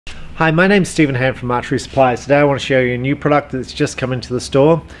Hi, my name's Stephen Hand from Archery Supplies. Today I want to show you a new product that's just come into the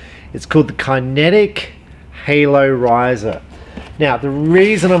store. It's called the Kinetic Halo Riser. Now, the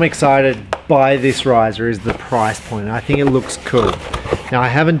reason I'm excited by this riser is the price point. I think it looks cool. Now, I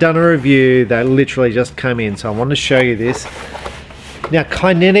haven't done a review, they literally just come in, so I want to show you this. Now,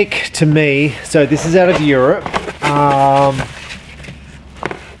 Kinetic to me, so this is out of Europe,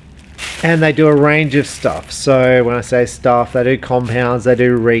 and they do a range of stuff. So when I say stuff, they do compounds, they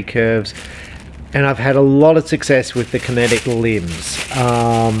do recurves, and I've had a lot of success with the Kinetic limbs.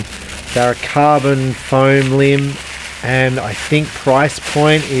 They're a carbon foam limb, and I think price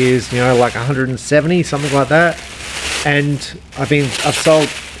point is, like 170, something like that. And I've sold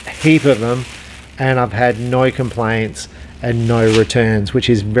a heap of them, and I've had no complaints and no returns, which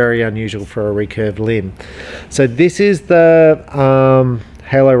is very unusual for a recurved limb. So this is the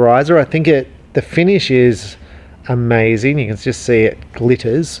Halo Riser. I think the finish is amazing. You can just see it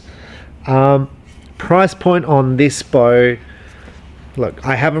glitters. Price point on this bow, look,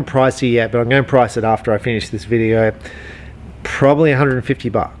 I haven't priced it yet, but I'm going to price it after I finish this video. Probably 150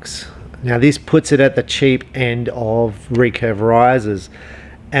 bucks. Now this puts it at the cheap end of recurve risers,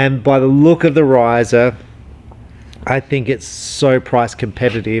 and by the look of the riser, I think it's so price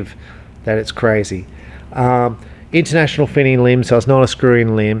competitive that it's crazy. International finning limb, so it's not a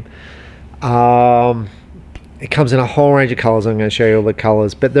screw-in limb. It comes in a whole range of colors. I'm going to show you all the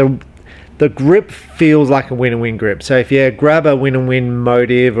colors, but the grip feels like a win-and-win grip. So if you grab a win-and-win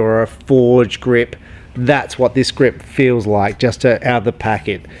motive or a forge grip, that's what this grip feels like, just out of the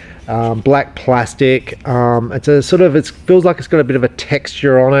packet. Black plastic. It's a sort of, it feels like it's got a bit of a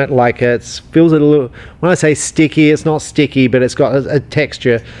texture on it, like feels a little, when I say sticky, it's not sticky, but it's got a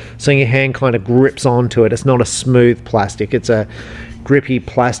texture, so your hand kind of grips onto it. It's not a smooth plastic, it's a grippy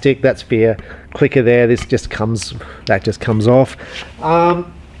plastic. That's for your clicker there. That just comes off.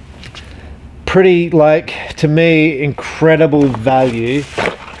 Pretty, like, to me, incredible value.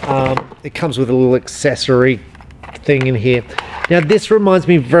 It comes with a little accessory thing in here. Now this reminds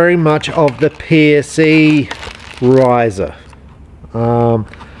me very much of the PSE riser, and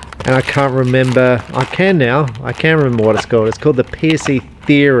I can't remember. I can remember what it's called. It's called the PSE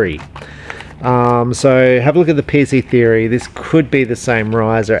Theory. So have a look at the PSE Theory. This could be the same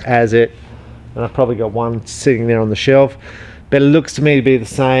riser as it, and I've probably got one sitting there on the shelf, but it looks to me to be the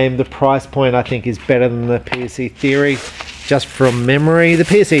same. The price point I think is better than the PSE Theory, just from memory. The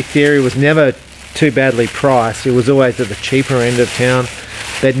PSE Theory was never too badly priced. It was always at the cheaper end of town,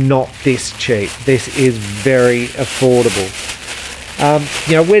 but not this cheap. This is very affordable.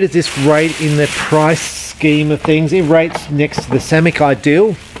 Where does this rate in the price scheme of things? It rates next to the Samick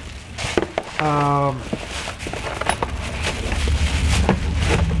Ideal.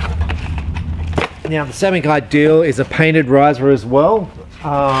 Now the Samick Ideal is a painted riser as well.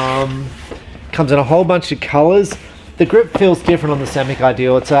 Comes in a whole bunch of colors. The grip feels different on the Samick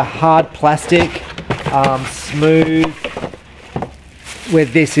Ideal. It's a hard plastic, smooth, where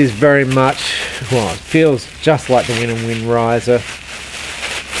this is very much, well, it feels just like the win-and-win riser.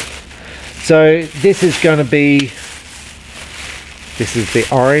 So this is going to be, this is the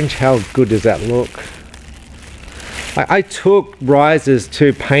orange. How good does that look? I took risers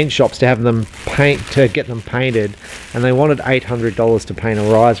to paint shops to have them get them painted, and they wanted $800 to paint a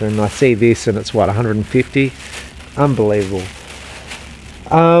riser, and I see this and it's what, 150? Unbelievable.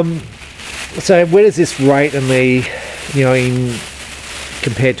 So where does this rate in the,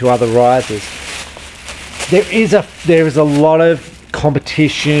 compared to other risers? There is a lot of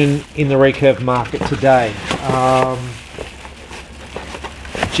competition in the recurve market today.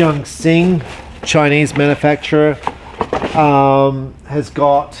 Jiangxing, Chinese manufacturer, has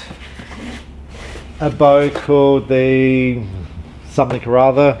got a bow called the something or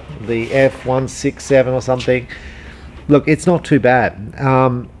other, the F167 or something. Look, it's not too bad.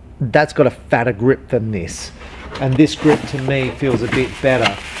 That's got a fatter grip than this, and this grip to me feels a bit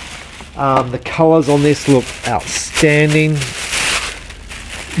better. The colors on this look outstanding.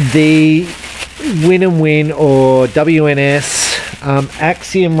 The win-and-win or WNS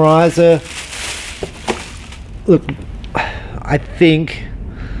Axiom riser, look, I think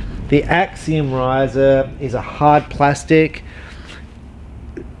the Axiom riser is a hard plastic.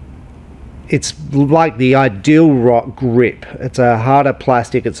 It's like the Ideal rock grip. It's a harder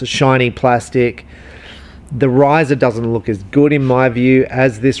plastic, it's a shiny plastic. The riser doesn't look as good in my view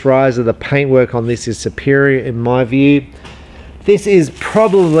as this riser. The paintwork on this is superior in my view. This is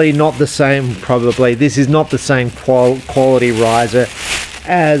probably not the same, this is not the same quality riser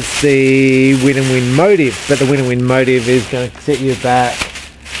as the win-and-win motive, but the win-and-win motive is going to set you back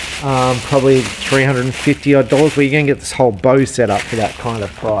probably $350 odd, where you're going to get this whole bow set up for that kind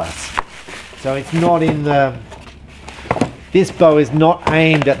of price. So it's not in the... This bow is not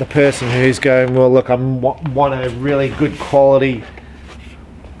aimed at the person who's going, well, look, want a really good quality.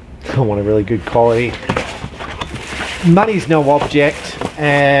 I want a really good quality. Money's no object,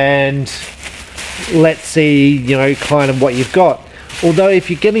 and let's see, you know, kind of what you've got. Although if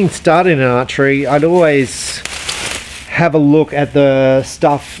you're getting started in archery, I'd always have a look at the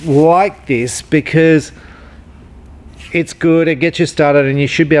stuff like this, because it's good, it gets you started, and you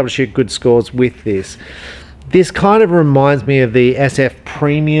should be able to shoot good scores with this. This kind of reminds me of the SF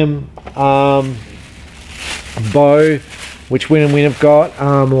Premium bow, which Win and Win have got,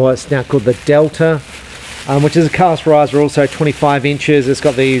 or it's now called the Delta, which is a cast riser, also 25 inches. It's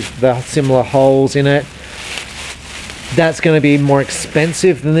got the similar holes in it. That's going to be more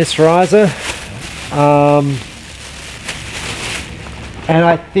expensive than this riser. And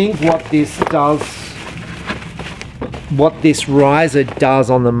I think what this riser does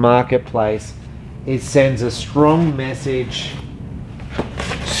on the marketplace, it sends a strong message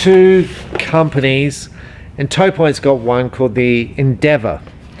to companies, and Toe Point's got one called the Endeavour,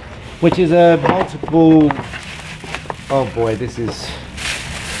 which is a multiple... Oh boy, this is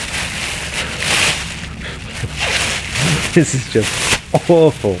this is just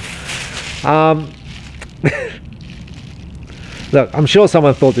awful. Look, I'm sure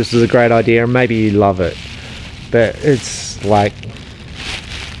someone thought this was a great idea, and maybe you love it, but it's like...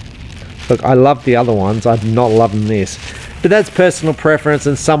 Look, I love the other ones, I'm not loving this. But that's personal preference,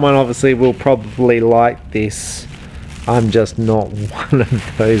 and someone obviously will probably like this. I'm just not one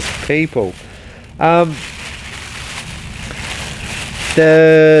of those people.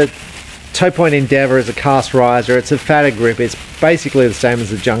 The Toe Point Endeavour is a cast riser. It's a fatter grip. It's basically the same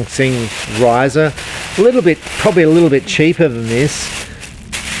as the Jungsing riser. Probably a little bit cheaper than this,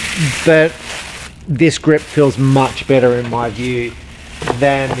 but this grip feels much better in my view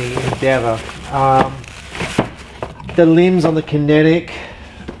than the Endeavour. The limbs on the Kinetic,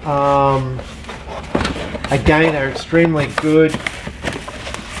 again, are extremely good,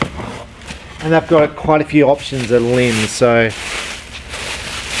 and they've got quite a few options of limbs, so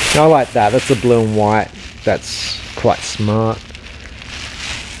I like that. That's the blue and white. That's quite smart.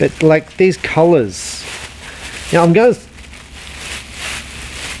 But like these colours,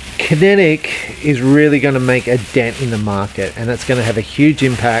 Kinetic is really going to make a dent in the market, and it's going to have a huge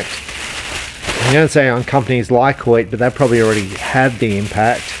impact. I'm going to say on companies like Hoyt, but they probably already had the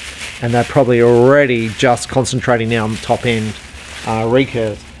impact, and they're probably already just concentrating now on the top end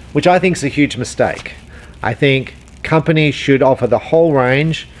recurves, which I think is a huge mistake. I think companies should offer the whole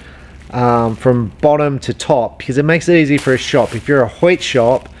range from bottom to top, because it makes it easy for a shop. If you're a Hoyt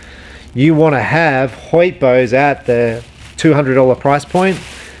shop, you want to have Hoyt bows at the $200 price point,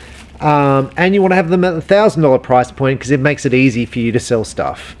 and you want to have them at the $1,000 price point, because it makes it easy for you to sell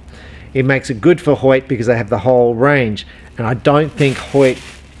stuff. It makes it good for Hoyt because they have the whole range, and I don't think Hoyt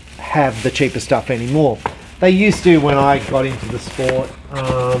have the cheaper stuff anymore. They used to when I got into the sport,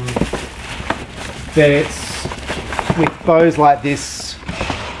 but it's with bows like this,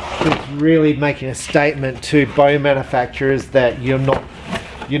 it's really making a statement to bow manufacturers that you're not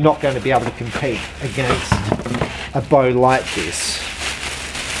going to be able to compete against a bow like this.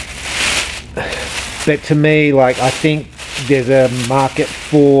 But to me, like, I think there's a market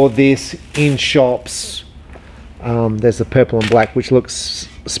for this in shops. There's the purple and black, which looks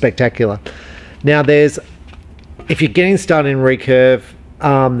spectacular. Now if you're getting started in recurve,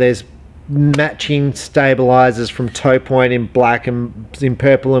 there's matching stabilizers from Toe Point in black and in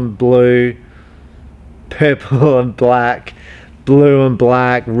purple and blue, purple and black, blue and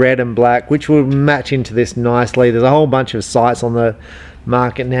black, red and black, which will match into this nicely. There's a whole bunch of sights on the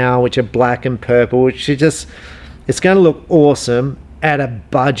market now which are black and purple, which is just, it's going to look awesome at a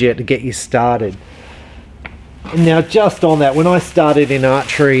budget to get you started. Now, just on that, when I started in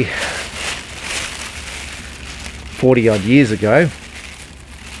archery 40 odd years ago,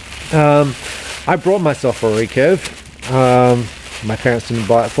 I brought myself a recurve. My parents didn't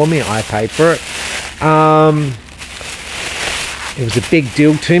buy it for me, I paid for it. It was a big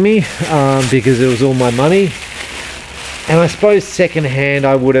deal to me because it was all my money. And I suppose second-hand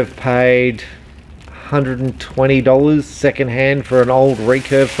I would have paid $120 second-hand for an old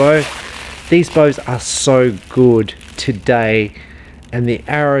recurve bow. These bows are so good today, and the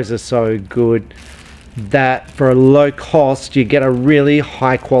arrows are so good that for a low cost you get a really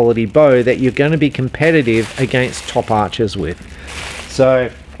high quality bow that you're going to be competitive against top archers with. So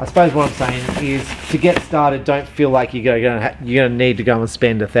I suppose what I'm saying is, to get started, don't feel like you're going to need to go and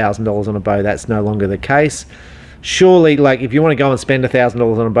spend $1,000 on a bow. That's no longer the case. surely, like, if you want to go and spend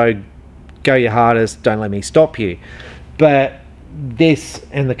 $1,000 on a bow, go your hardest, don't let me stop you. But this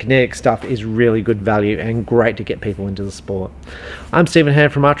and the kinetic stuff is really good value and great to get people into the sport. I'm Stephen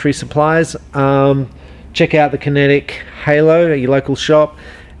Hand from Archery Supplies. Check out the Kinetic Halo at your local shop,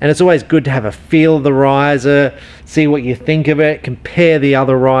 and it's always good to have a feel of the riser, see what you think of it, compare the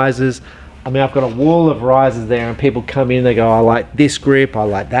other risers. I mean, I've got a wall of risers there, and people come in, they go, I like this grip, I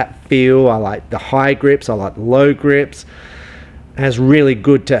like that feel, I like the high grips, I like the low grips. And it's really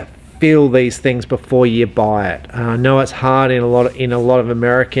good to feel these things before you buy it. I know it's hard in a lot of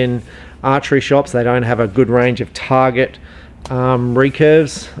American archery shops. They don't have a good range of target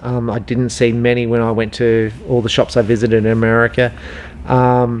recurves. I didn't see many when I went to all the shops I visited in America.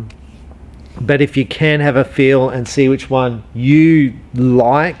 But if you can have a feel and see which one you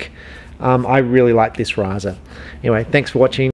like, I really like this riser. Anyway, thanks for watching.